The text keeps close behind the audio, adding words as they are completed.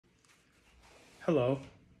Hello,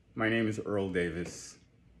 my name is Earl Davis.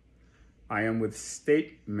 I am with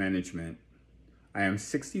State Management. I am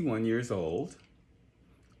 61 years old.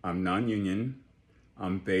 I'm non-union.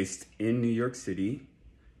 I'm based in New York City,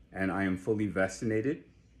 and I am fully vaccinated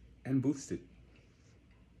and boosted.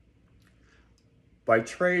 By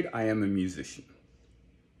trade, I am a musician.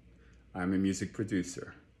 I'm a music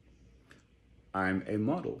producer. I'm a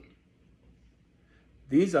model.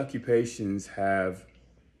 These occupations have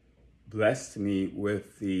blessed me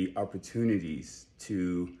with the opportunities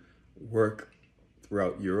to work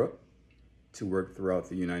throughout Europe, to work throughout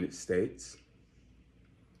the United States,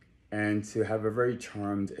 and to have a very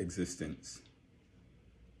charmed existence.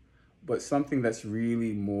 But something that's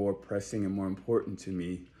really more pressing and more important to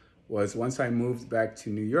me was once I moved back to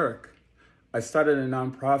New York, I started a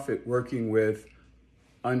nonprofit working with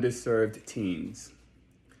underserved teens.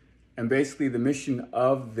 And basically the mission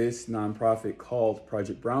of this nonprofit called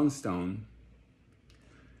Project Brownstone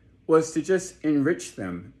was to just enrich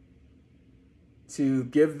them, to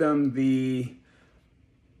give them the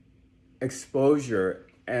exposure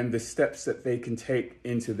and the steps that they can take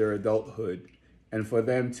into their adulthood, and for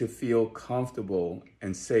them to feel comfortable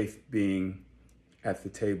and safe being at the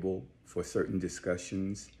table for certain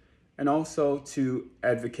discussions, and also to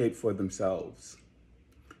advocate for themselves.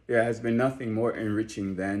 There has been nothing more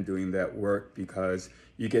enriching than doing that work because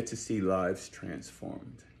you get to see lives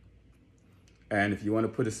transformed. And if you want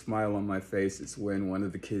to put a smile on my face, it's when one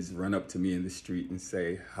of the kids run up to me in the street and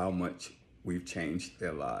say how much we've changed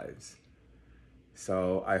their lives.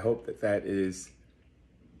 So I hope that that is,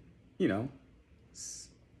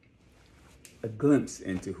 a glimpse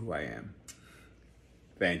into who I am.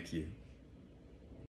 Thank you.